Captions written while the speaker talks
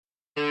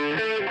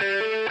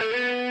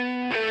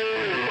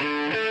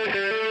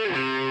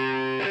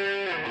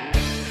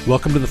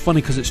Welcome to the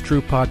Funny 'Cause It's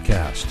True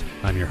podcast.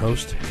 I'm your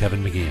host,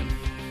 Kevin McGeehan.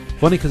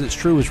 Funny 'Cause It's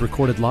True is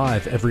recorded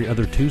live every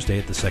other Tuesday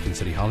at the Second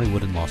City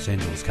Hollywood in Los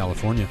Angeles,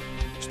 California.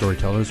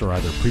 Storytellers are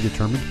either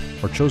predetermined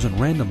or chosen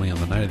randomly on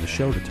the night of the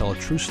show to tell a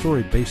true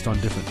story based on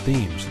different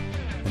themes.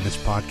 And this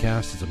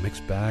podcast is a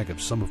mixed bag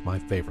of some of my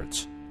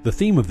favorites. The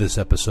theme of this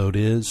episode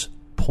is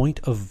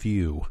Point of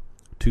View.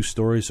 Two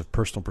stories of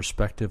personal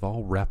perspective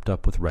all wrapped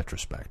up with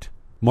retrospect.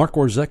 Mark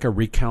Warzeka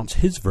recounts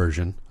his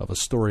version of a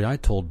story I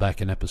told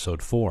back in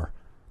episode 4.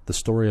 The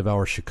story of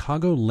our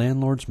Chicago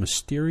landlord's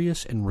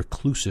mysterious and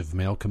reclusive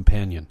male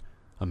companion,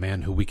 a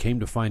man who we came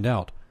to find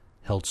out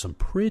held some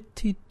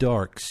pretty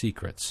dark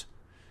secrets.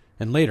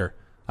 And later,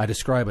 I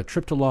describe a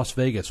trip to Las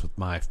Vegas with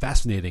my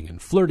fascinating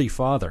and flirty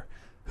father,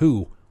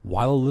 who,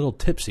 while a little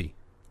tipsy,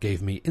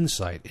 gave me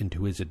insight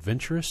into his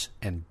adventurous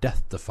and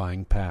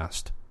death-defying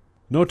past.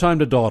 No time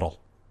to dawdle.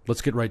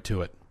 Let's get right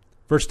to it.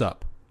 First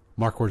up,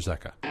 Mark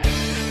Warzeka.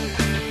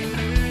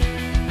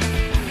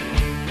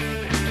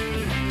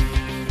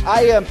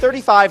 I am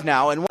 35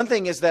 now, and one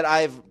thing is that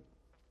I've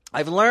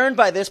learned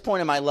by this point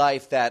in my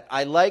life that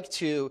I like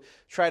to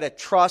try to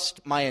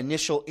trust my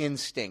initial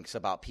instincts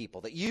about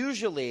people. That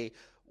usually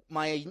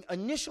my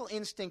initial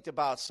instinct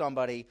about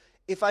somebody,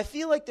 if I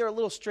feel like they're a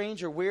little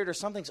strange or weird or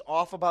something's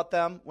off about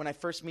them when I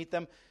first meet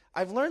them,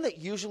 I've learned that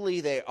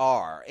usually they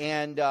are.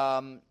 And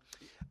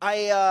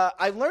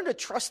I've learned to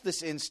trust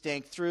this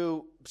instinct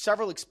through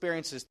several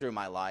experiences through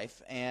my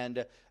life,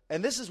 and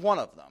this is one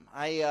of them.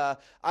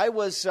 I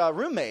was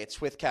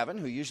roommates with Kevin,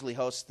 who usually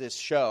hosts this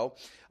show,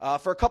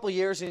 for a couple of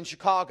years in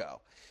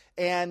Chicago.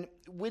 And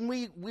when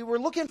we were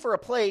looking for a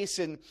place,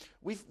 and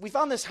we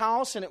found this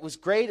house, and it was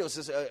great. It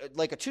was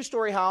like a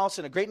two-story house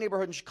in a great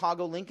neighborhood in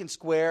Chicago, Lincoln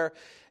Square.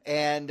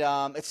 And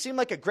it seemed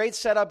like a great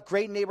setup,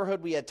 great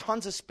neighborhood. We had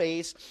tons of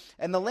space.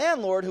 And the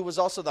landlord, who was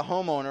also the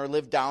homeowner,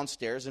 lived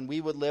downstairs, and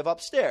we would live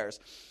upstairs.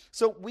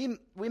 So we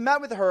met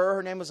with her.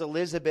 Her name was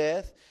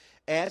Elizabeth.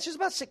 And she's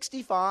about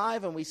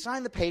 65, and we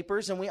signed the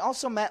papers, and we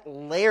also met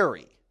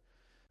Larry.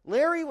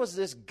 Larry was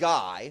this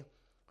guy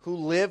who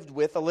lived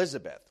with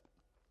Elizabeth.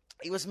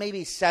 He was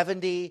maybe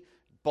 70,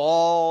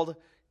 bald,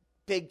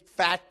 big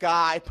fat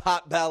guy,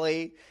 pot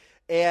belly,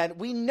 and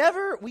we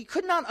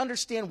could not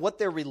understand what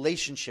their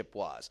relationship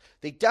was.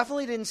 They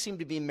definitely didn't seem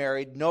to be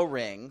married, no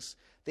rings.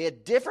 They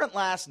had different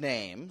last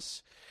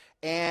names,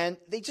 and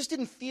they just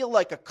didn't feel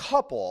like a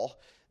couple.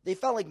 They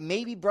felt like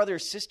maybe brother or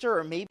sister,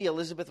 or maybe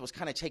Elizabeth was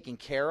kind of taking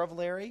care of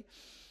Larry.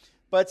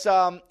 But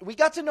we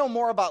got to know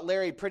more about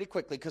Larry pretty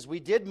quickly because we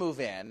did move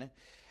in.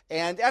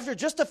 And after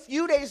just a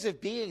few days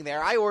of being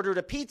there, I ordered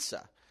a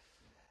pizza.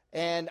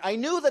 And I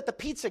knew that the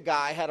pizza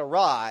guy had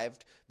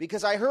arrived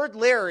because I heard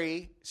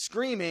Larry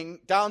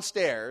screaming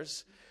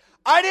downstairs,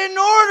 "I didn't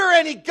order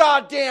any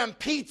goddamn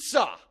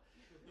pizza."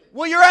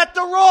 Well, you're at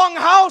the wrong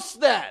house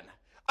then.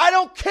 I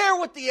don't care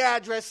what the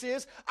address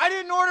is. I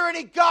didn't order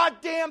any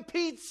goddamn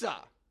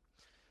pizza.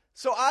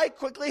 So I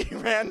quickly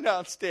ran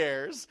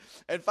downstairs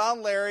and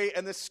found Larry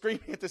and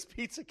screaming at this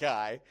pizza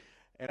guy.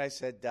 And I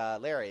said,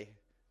 "Larry,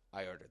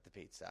 I ordered the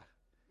pizza."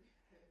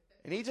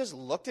 And he just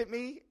looked at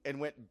me and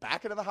went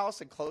back into the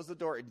house and closed the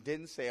door and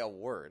didn't say a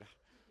word.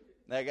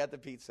 And I got the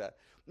pizza.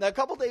 Now, a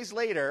couple days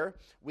later,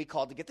 we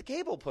called to get the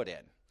cable put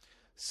in.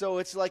 So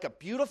it's like a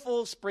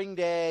beautiful spring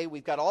day.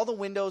 We've got all the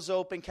windows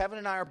open. Kevin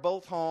and I are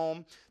both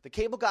home. The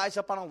cable guy's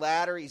up on a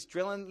ladder. He's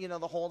drilling,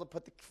 the hole to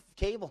put the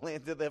cable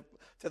into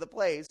the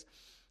place.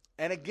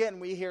 And again,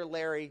 we hear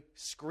Larry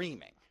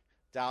screaming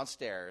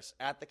downstairs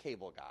at the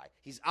cable guy.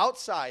 He's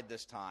outside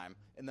this time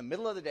in the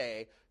middle of the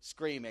day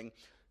screaming,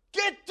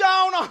 "Get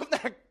down on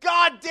that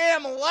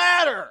goddamn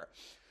ladder!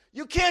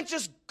 You can't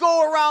just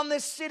go around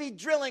this city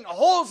drilling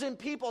holes in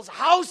people's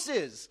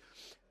houses.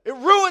 It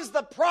ruins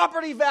the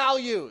property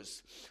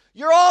values.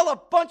 You're all a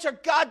bunch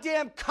of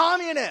goddamn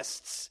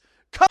communists.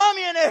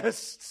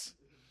 Communists!"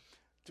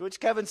 To which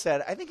Kevin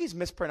said, "I think he's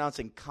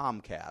mispronouncing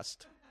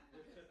Comcast."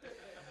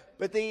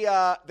 But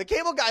the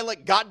cable guy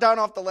got down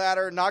off the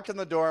ladder, knocked on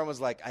the door, and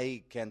was like,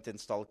 "I can't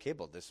install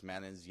cable. This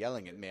man is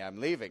yelling at me. I'm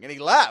leaving." And he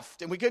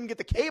left, and we couldn't get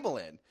the cable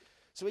in.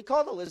 So we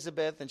called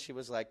Elizabeth, and she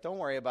was like, "Don't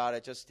worry about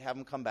it. Just have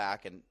him come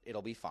back, and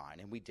it'll be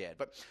fine." And we did.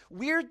 But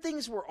weird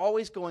things were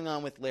always going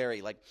on with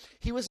Larry. Like,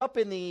 he was up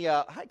in the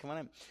hi, come on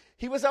in.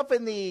 He was up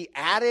in the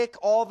attic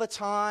all the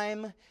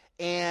time,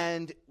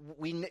 and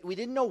we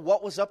didn't know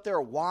what was up there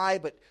or why.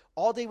 But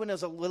all day when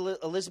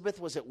Elizabeth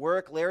was at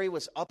work, Larry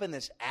was up in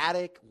this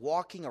attic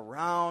walking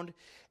around.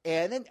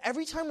 And then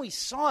every time we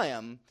saw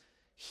him,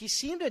 he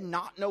seemed to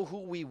not know who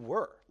we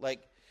were.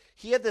 Like,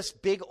 he had this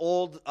big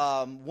old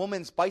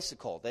woman's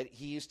bicycle that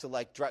he used to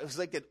drive. It was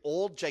like an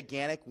old,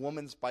 gigantic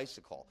woman's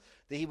bicycle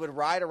that he would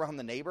ride around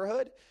the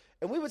neighborhood.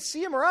 And we would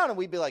see him around, and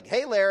we'd be like,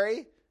 "Hey, Larry."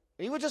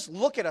 And he would just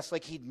look at us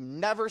like he'd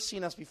never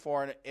seen us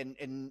before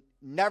and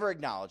never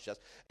acknowledged us.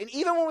 And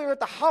even when we were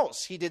at the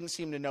house, he didn't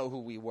seem to know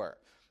who we were.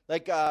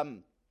 Like,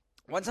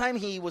 one time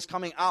he was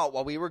coming out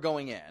while we were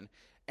going in,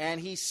 and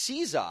he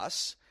sees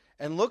us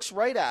and looks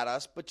right at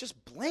us, but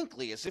just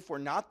blankly as if we're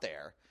not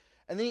there.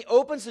 And then he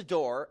opens the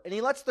door, and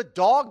he lets the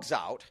dogs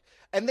out,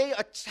 and they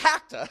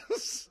attacked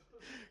us.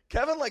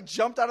 Kevin, like,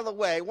 jumped out of the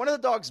way. One of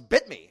the dogs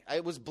bit me.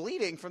 I was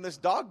bleeding from this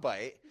dog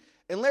bite.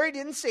 And Larry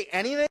didn't say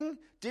anything,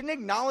 didn't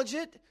acknowledge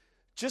it.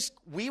 Just,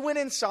 we went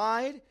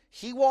inside.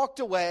 He walked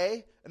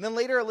away. And then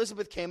later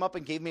Elizabeth came up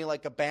and gave me,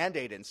 like, a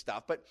Band-Aid and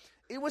stuff. But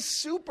it was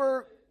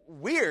super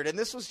weird. And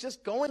this was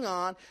just going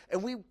on.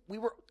 And we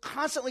were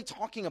constantly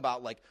talking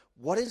about, like,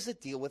 what is the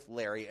deal with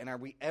Larry? And are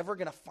we ever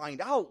going to find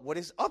out what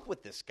is up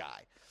with this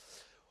guy?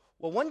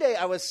 Well, one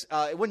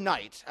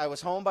night, I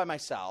was home by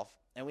myself.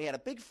 And we had a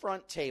big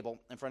front table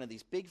in front of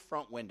these big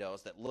front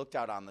windows that looked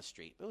out on the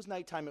street. It was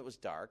nighttime. It was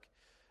dark.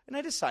 And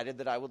I decided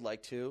that I would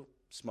like to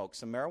smoke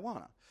some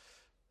marijuana.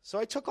 So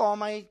I took all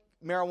my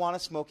marijuana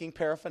smoking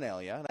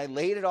paraphernalia, and I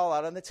laid it all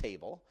out on the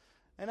table.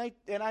 And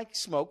I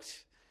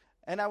smoked,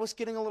 and I was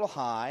getting a little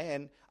high.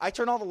 And I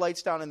turned all the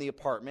lights down in the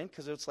apartment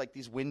because it's like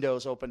these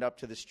windows opened up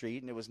to the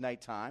street, and it was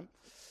nighttime.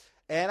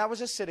 And I was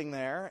just sitting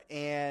there,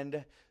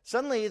 and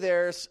suddenly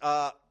there's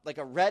like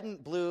a red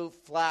and blue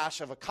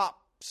flash of a cop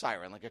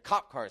siren, like a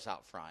cop car's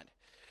out front.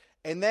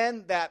 And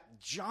then that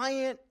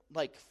giant,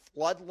 like,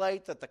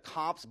 floodlight that the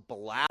cops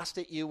blast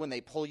at you when they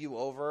pull you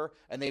over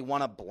and they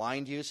want to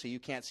blind you so you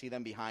can't see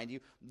them behind you,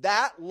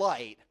 that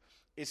light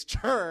is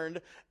turned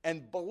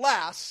and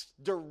blasts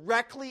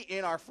directly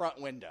in our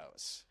front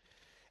windows.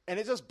 And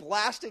it's just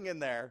blasting in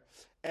there.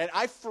 And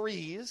I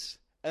freeze.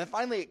 And then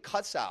finally it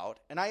cuts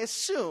out. And I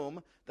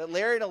assume that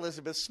Larry and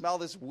Elizabeth smell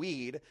this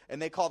weed and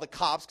they call the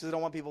cops because they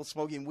don't want people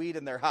smoking weed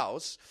in their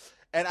house.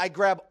 And I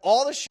grab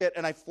all the shit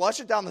and I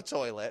flush it down the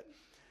toilet.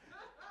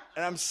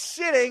 And I'm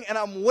sitting and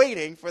I'm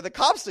waiting for the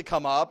cops to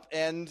come up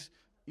and,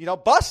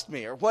 bust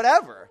me or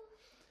whatever.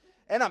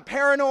 And I'm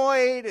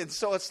paranoid, and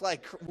so it's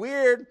like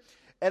weird.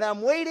 And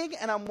I'm waiting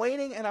and I'm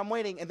waiting and I'm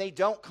waiting, and they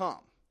don't come.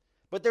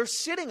 But they're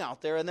sitting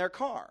out there in their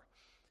car.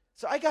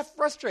 So I got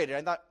frustrated.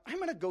 I thought, I'm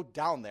going to go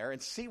down there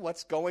and see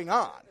what's going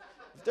on.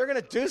 If they're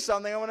going to do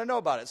something, I want to know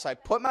about it. So I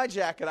put my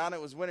jacket on.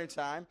 It was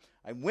wintertime.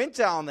 I went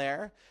down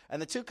there,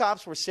 and the two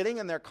cops were sitting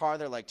in their car.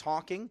 They're, like,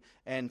 talking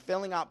and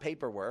filling out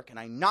paperwork. And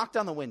I knocked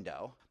on the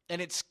window,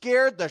 and it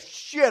scared the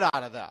shit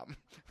out of them.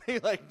 They,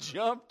 like,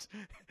 jumped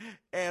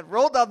and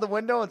rolled out the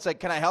window and said,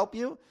 "Can I help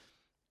you?"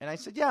 And I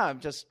said, "Yeah, I'm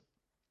just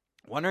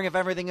wondering if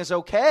everything is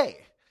okay."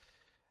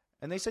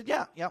 And they said,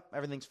 yeah,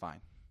 everything's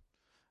fine.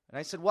 And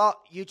I said, "Well,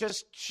 you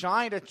just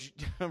shined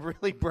a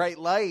really bright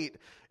light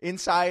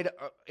inside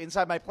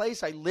my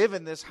place. I live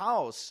in this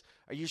house.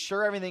 Are you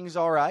sure everything's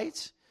all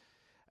right?"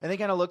 And they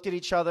kind of looked at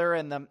each other,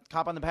 and the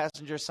cop on the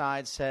passenger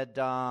side said,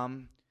 "Yeah,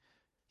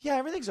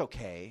 everything's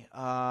okay.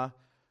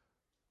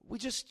 We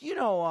just, you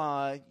know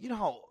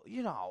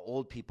how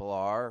old people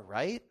are,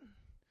 right?"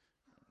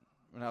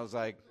 And I was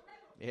like,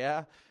 "Yeah."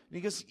 And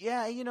he goes,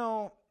 "Yeah,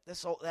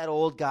 that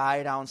old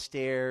guy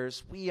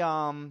downstairs. We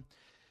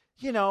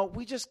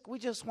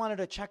just wanted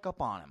to check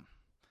up on him.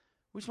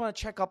 We just want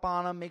to check up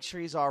on him, make sure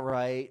he's all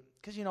right.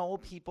 Because,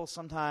 old people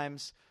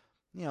sometimes,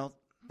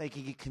 they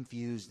can get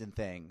confused in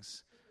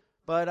things.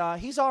 But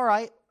he's all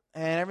right,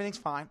 and everything's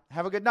fine.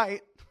 Have a good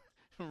night."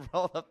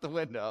 Rolled up the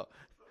window.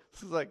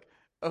 This is like,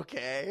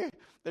 okay.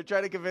 They're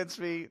trying to convince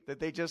me that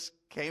they just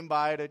came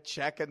by to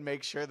check and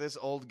make sure this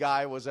old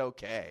guy was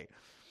okay.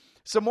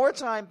 Some more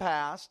time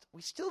passed.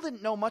 We still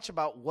didn't know much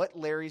about what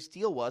Larry's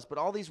deal was, but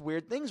all these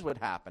weird things would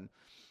happen.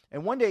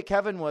 And one day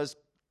Kevin was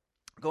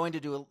going to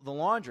do the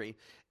laundry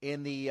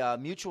in the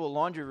mutual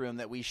laundry room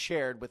that we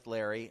shared with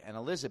Larry and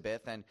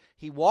Elizabeth. And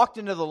he walked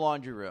into the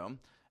laundry room,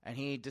 and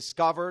he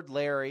discovered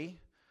Larry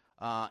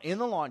in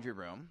the laundry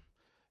room.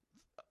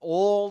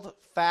 Old,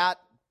 fat,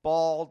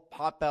 bald,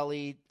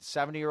 pot-bellied,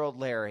 70-year-old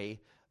Larry,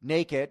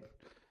 naked,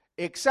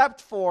 except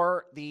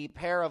for the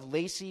pair of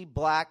lacy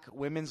black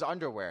women's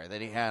underwear that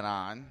he had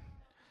on.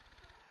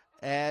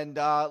 And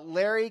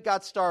Larry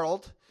got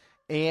startled,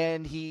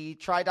 and he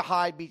tried to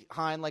hide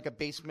behind like a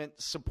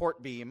basement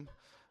support beam,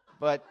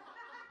 but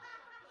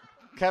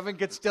Kevin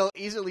could still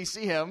easily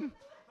see him,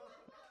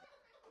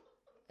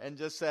 and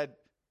just said,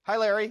 "Hi,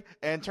 Larry,"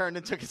 and turned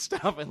and took his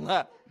stuff and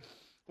left.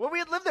 Well, we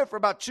had lived there for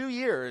about 2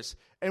 years,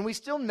 and we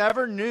still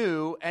never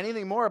knew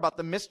anything more about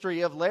the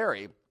mystery of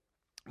Larry.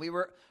 We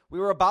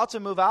were about to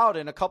move out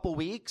in a couple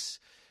weeks,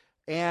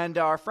 and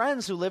our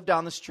friends who lived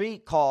down the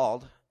street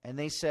called, and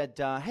they said,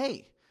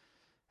 "Hey,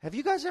 have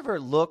you guys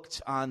ever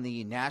looked on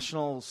the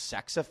National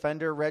Sex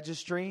Offender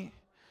Registry?"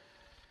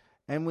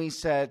 And we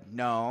said,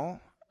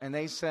 "No." And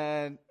they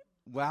said,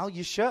 "Well,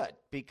 you should,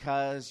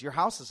 because your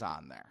house is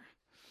on there."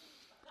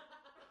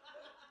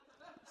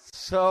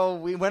 So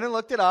we went and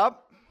looked it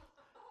up.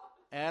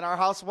 And our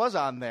house was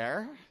on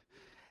there.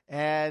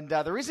 And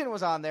the reason it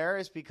was on there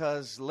is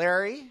because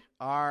Larry,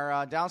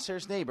 our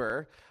downstairs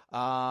neighbor,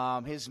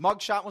 his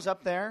mugshot was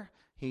up there.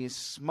 He's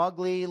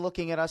smugly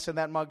looking at us in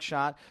that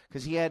mugshot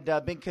because he had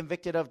been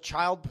convicted of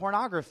child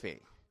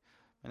pornography.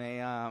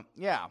 And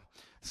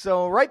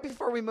So right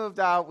before we moved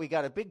out, we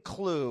got a big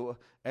clue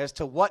as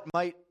to what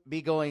might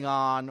be going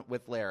on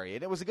with Larry.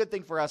 And it was a good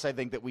thing for us, I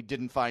think, that we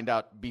didn't find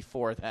out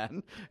before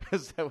then,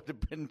 because that would have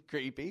been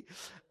creepy.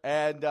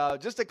 And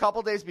just a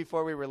couple days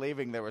before we were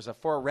leaving, there was a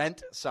for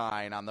rent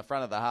sign on the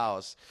front of the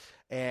house.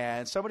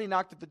 And somebody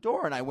knocked at the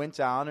door, and I went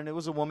down, and it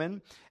was a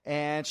woman,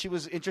 and she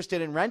was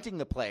interested in renting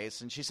the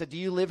place. And she said, "Do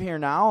you live here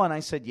now?" And I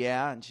said,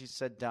 "Yeah." And she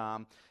said,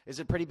 "Is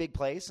it a pretty big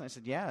place?" And I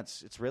said, "Yeah,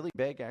 it's really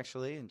big,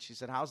 actually." And she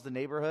said, "How's the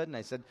neighborhood?" And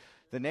I said,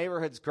 "The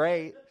neighborhood's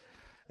great."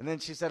 And then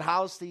she said,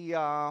 how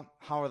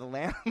are the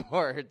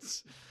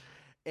landlords?"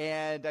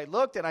 And I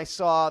looked, and I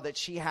saw that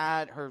she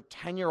had her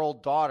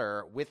 10-year-old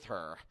daughter with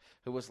her,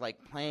 who was like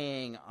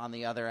playing on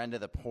the other end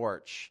of the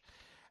porch.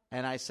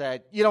 And I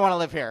said, "You don't want to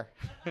live here."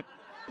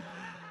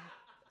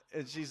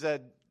 And she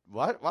said,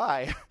 "What?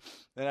 Why?"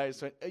 And I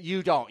just went,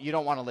 You don't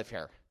want to live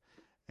here."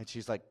 And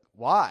she's like,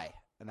 "Why?"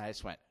 And I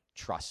just went,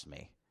 "Trust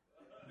me,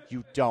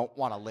 you don't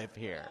want to live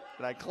here."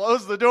 And I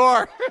closed the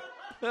door.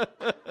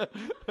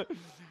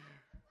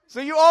 So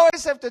you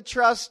always have to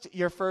trust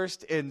your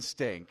first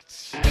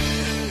instinct.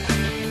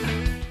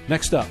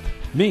 Next up,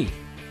 me,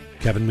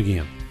 Kevin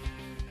McGeehan.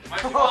 My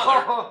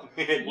father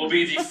will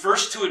be the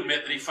first to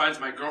admit that he finds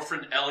my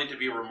girlfriend Ellie to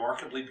be a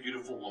remarkably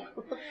beautiful woman.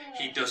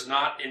 He does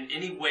not in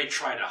any way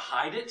try to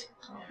hide it.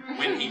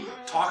 When he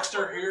talks to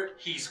her here,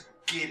 he's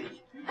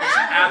giddy. He's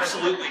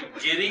absolutely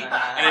giddy,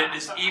 and it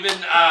is even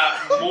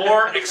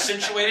more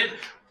accentuated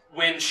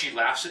when she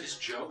laughs at his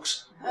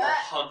jokes or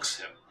hugs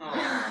him.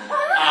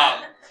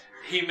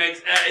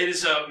 It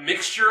is a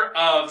mixture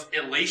of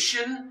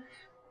elation,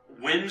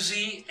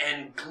 whimsy,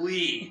 and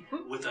glee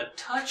with a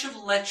touch of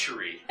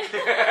lechery.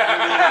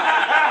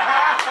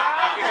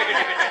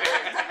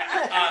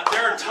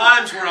 There are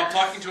times where I'm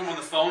talking to him on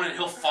the phone and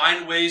he'll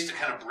find ways to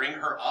kind of bring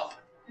her up.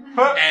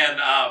 And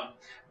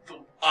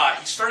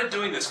he started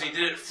doing this, and he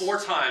did it 4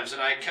 times,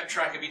 and I kept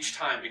track of each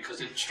time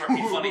because it struck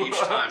me funny each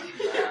time.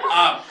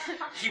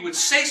 He would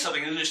say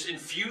something and just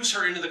infuse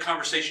her into the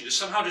conversation,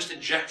 just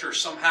inject her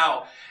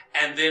somehow,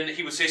 and then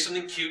he would say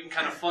something cute and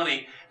kind of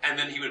funny, and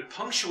then he would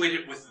punctuate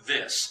it with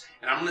this.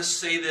 And I'm going to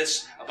say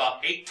this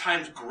about 8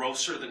 times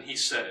grosser than he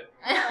said it.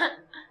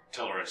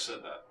 Tell her I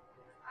said that.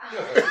 So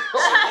what we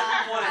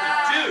wanted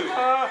to do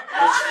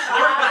was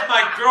flirt with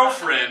my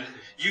girlfriend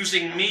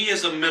using me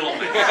as a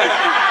middleman.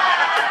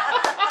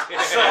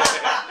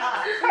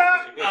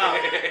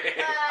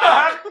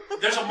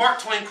 There's a Mark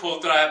Twain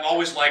quote that I've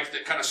always liked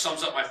that kind of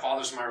sums up my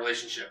father's and my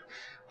relationship.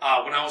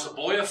 When I was a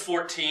boy of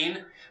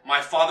 14,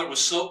 my father was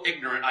so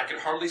ignorant I could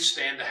hardly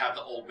stand to have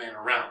the old man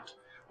around.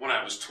 When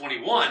I was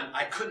 21,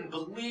 I couldn't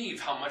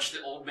believe how much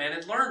the old man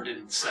had learned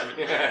in 7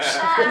 years.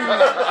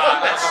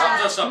 That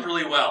sums us up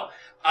really well.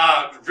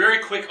 Very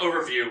quick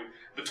overview.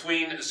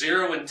 Between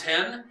 0 and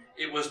 10,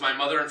 it was my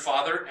mother and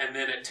father, and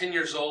then at 10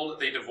 years old,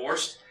 they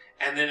divorced.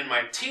 And then in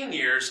my teen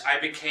years, I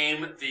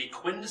became the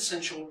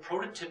quintessential,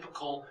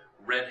 prototypical,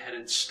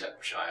 red-headed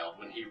stepchild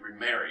when he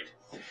remarried.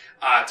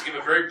 To give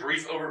a very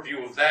brief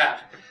overview of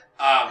that,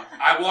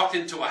 I walked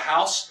into a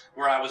house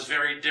where I was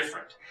very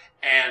different.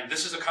 And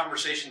this is a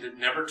conversation that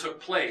never took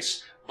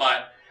place,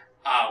 but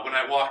when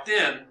I walked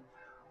in,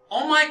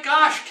 "Oh my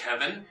gosh,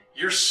 Kevin,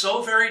 you're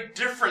so very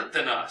different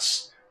than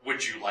us.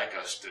 Would you like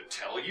us to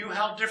tell you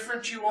how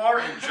different you are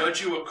and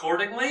judge you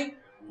accordingly?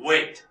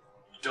 Wait,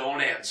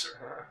 don't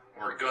answer.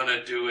 We're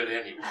gonna do it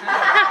anyway."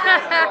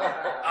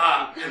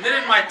 And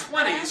then in my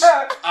 20s,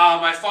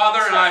 my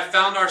father and I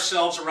found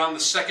ourselves around the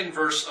second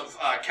verse of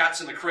Cats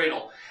in the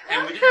Cradle,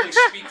 and we didn't really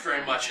speak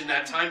very much in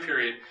that time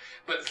period.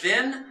 But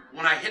then,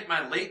 when I hit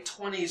my late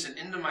 20s and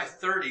into my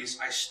 30s,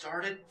 I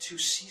started to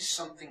see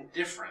something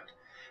different,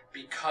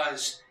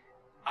 because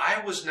I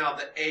was now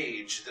the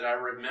age that I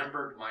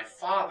remembered my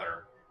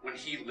father when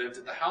he lived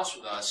at the house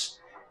with us,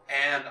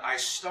 and I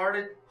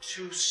started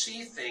to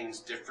see things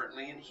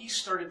differently, and he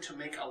started to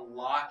make a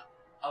lot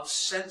of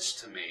sense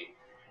to me,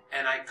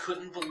 and I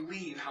couldn't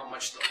believe how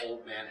much the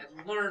old man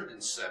had learned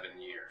in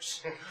 7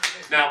 years.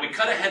 Now, we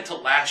cut ahead to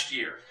last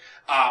year.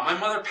 My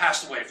mother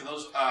passed away. For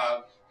those...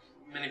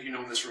 many of you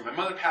know in this room, my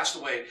mother passed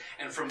away,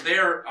 and from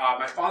there,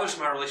 my father's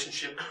and my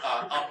relationship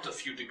upped a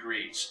few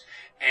degrees.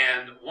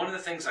 And one of the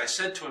things I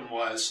said to him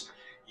was,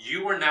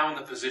 "You are now in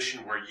the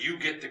position where you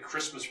get the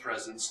Christmas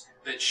presents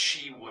that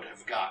she would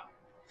have gotten."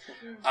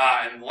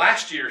 And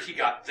last year, he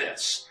got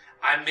this.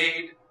 I'm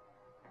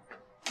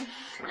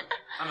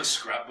a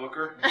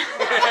scrapbooker. I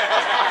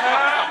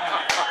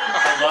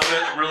love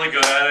it. I'm really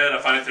good at it.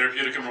 I find it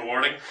therapeutic and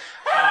rewarding.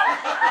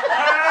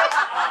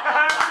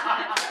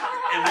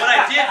 And what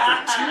I did for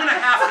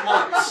 2.5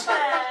 months,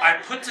 I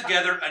put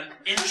together an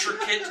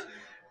intricate,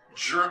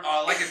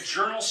 like a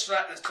journal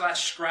 /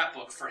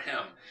 scrapbook for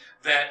him.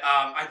 That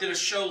I did a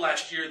show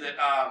last year that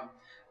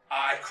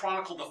I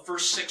chronicled the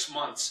first 6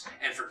 months,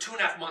 and for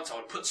 2.5 months I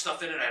would put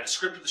stuff in it. I had a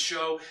script of the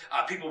show.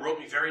 People wrote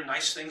me very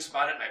nice things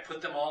about it, and I put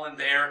them all in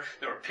there.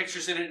 There were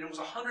pictures in it, and it was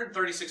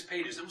 136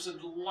 pages. It was a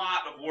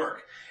lot of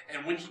work.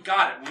 And when he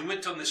got it, we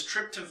went on this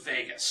trip to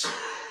Vegas,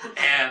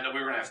 and we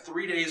were going to have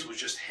 3 days with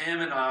just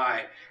him and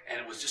I, and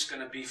it was just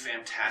going to be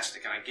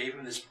fantastic. And I gave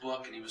him this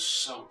book, and he was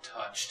so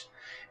touched.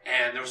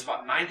 And there was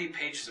about 90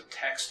 pages of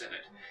text in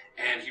it,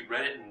 and he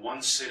read it in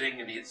one sitting,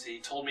 and he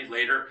told me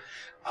later,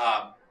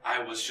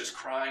 I was just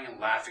crying and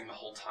laughing the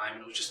whole time,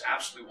 and it was just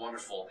absolutely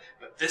wonderful.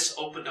 But this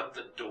opened up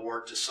the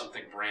door to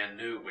something brand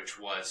new, which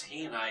was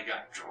he and I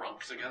got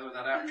drunk together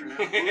that afternoon,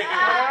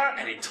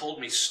 and he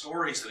told me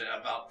stories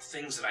about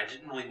things that I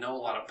didn't really know a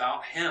lot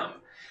about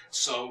him.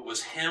 So it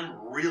was him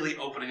really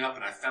opening up,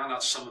 and I found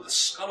out some of the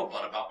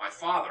scuttlebutt about my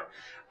father.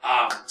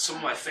 Some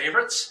of my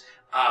favorites.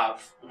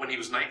 When he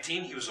was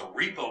 19, he was a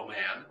repo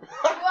man,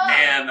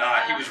 and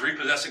he was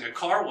repossessing a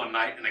car one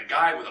night, and a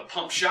guy with a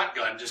pump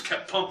shotgun just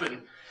kept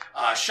pumping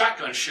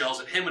shotgun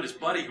shells at him and his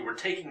buddy who were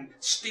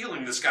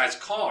stealing this guy's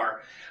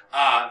car.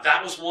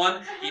 That was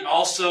one. He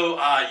also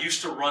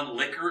used to run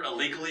liquor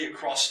illegally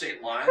across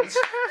state lines.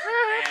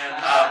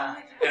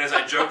 And as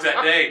I joked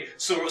that day,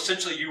 so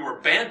essentially you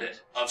were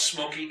bandit of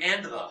Smokey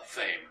and the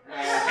fame.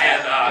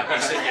 And he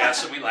said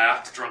yes, and we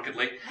laughed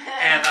drunkenly.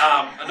 And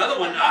another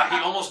one, he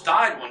almost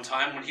died one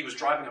time when he was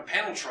driving a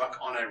panel truck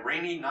on a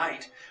rainy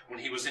night when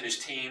he was in his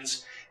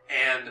teens.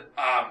 And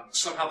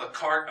somehow the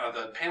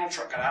panel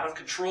truck got out of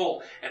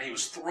control, and he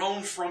was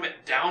thrown from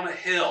it down a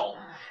hill,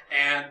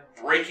 and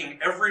breaking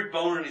every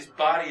bone in his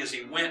body as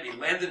he went. He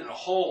landed in a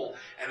hole,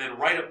 and then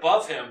right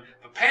above him,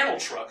 the panel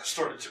truck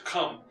started to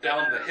come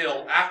down the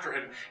hill after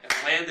him and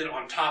landed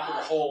on top of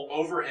the hole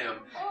over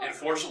him. And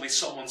fortunately,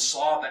 someone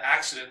saw the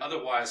accident.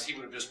 Otherwise, he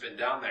would have just been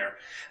down there.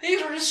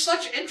 These were just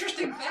such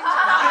interesting things. And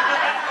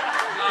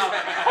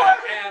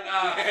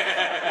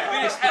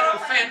we just had a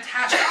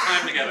fantastic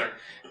time together.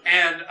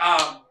 And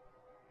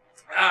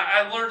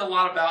I learned a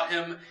lot about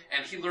him,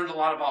 and he learned a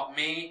lot about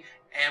me,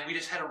 and we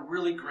just had a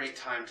really great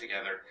time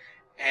together.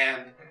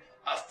 And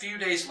a few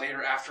days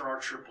later, after our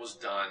trip was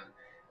done,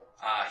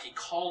 he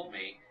called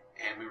me,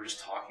 and we were just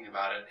talking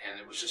about it, and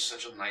it was just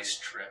such a nice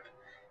trip,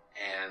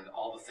 and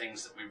all the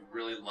things that we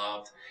really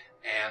loved.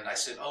 And I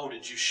said, oh,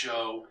 did you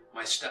show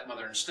my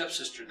stepmother and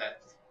stepsister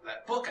that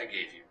book I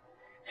gave you?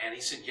 And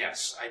he said,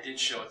 yes, I did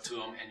show it to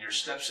him, and your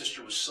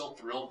stepsister was so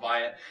thrilled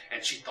by it,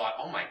 and she thought,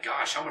 oh my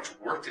gosh, how much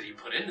work did he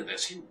put into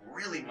this? He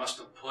really must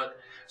have put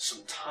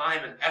some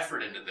time and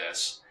effort into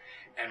this.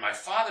 And my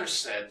father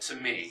said to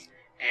me,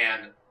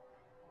 and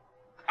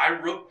I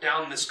wrote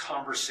down this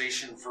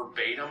conversation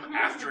verbatim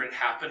after it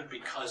happened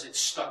because it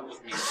stuck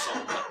with me so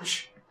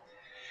much.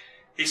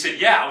 He said,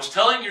 yeah, I was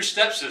telling your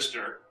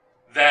stepsister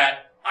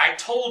that I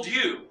told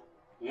you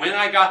when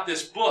I got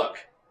this book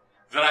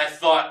that I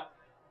thought,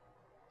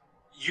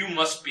 you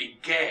must be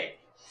gay.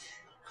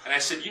 And I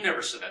said, you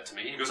never said that to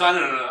me. He goes, I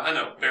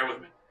know, bear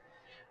with me.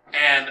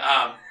 And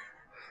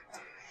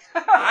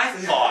I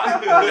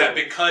thought that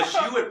because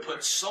you had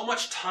put so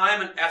much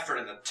time and effort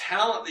and the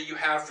talent that you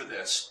have for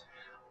this,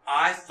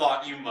 I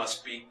thought you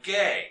must be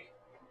gay.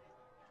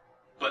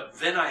 But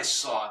then I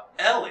saw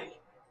Ellie,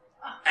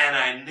 and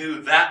I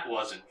knew that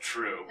wasn't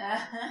true.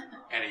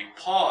 And he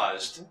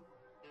paused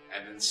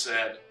and then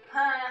said,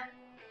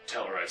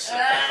 tell her I said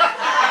that.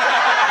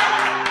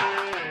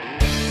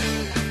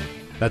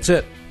 That's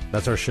it.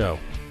 That's our show.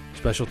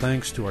 Special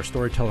thanks to our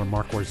storyteller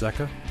Mark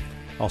Warzeka.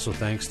 Also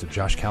thanks to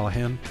Josh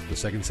Callahan, the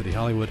Second City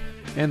Hollywood,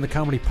 and the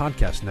Comedy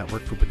Podcast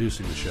Network for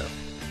producing the show.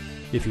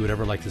 If you would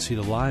ever like to see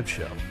the live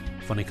show,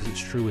 Funny 'Cause It's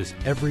True is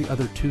every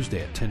other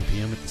Tuesday at 10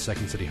 p.m. at the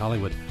Second City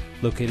Hollywood,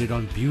 located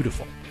on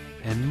beautiful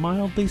and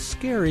mildly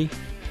scary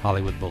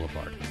Hollywood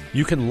Boulevard.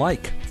 You can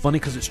like Funny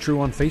 'Cause It's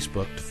True on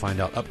Facebook to find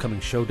out upcoming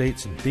show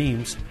dates and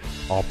themes.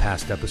 All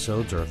past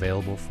episodes are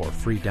available for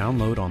free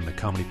download on the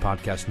Comedy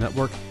Podcast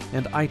Network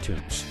and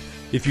iTunes.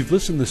 If you've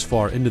listened this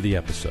far into the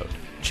episode,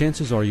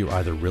 chances are you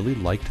either really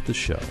liked the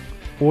show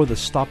or the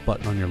stop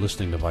button on your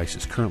listening device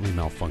is currently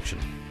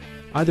malfunctioning.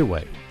 Either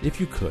way, if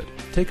you could,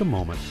 take a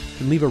moment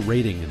and leave a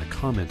rating and a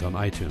comment on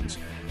iTunes,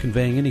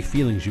 conveying any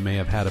feelings you may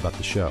have had about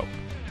the show.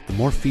 The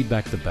more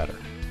feedback, the better.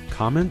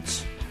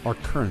 Comments are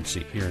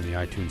currency here in the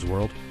iTunes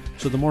world,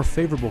 so the more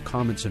favorable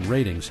comments and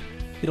ratings,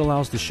 it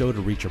allows the show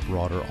to reach a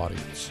broader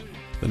audience.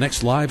 The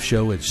next live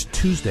show is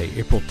Tuesday,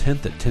 April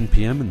 10th at 10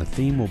 p.m., and the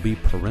theme will be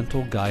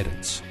parental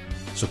guidance.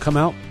 So come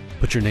out,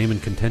 put your name in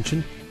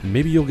contention, and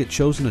maybe you'll get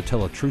chosen to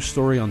tell a true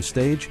story on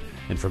stage,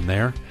 and from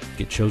there,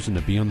 get chosen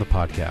to be on the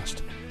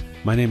podcast.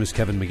 My name is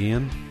Kevin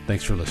McGeehan.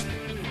 Thanks for listening.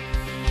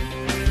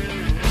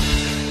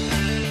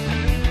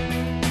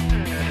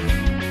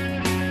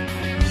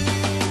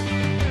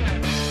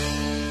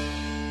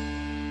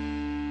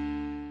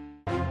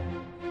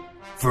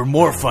 For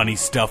more funny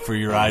stuff for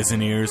your eyes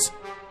and ears,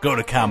 go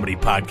to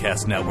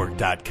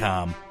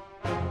ComedyPodcastNetwork.com.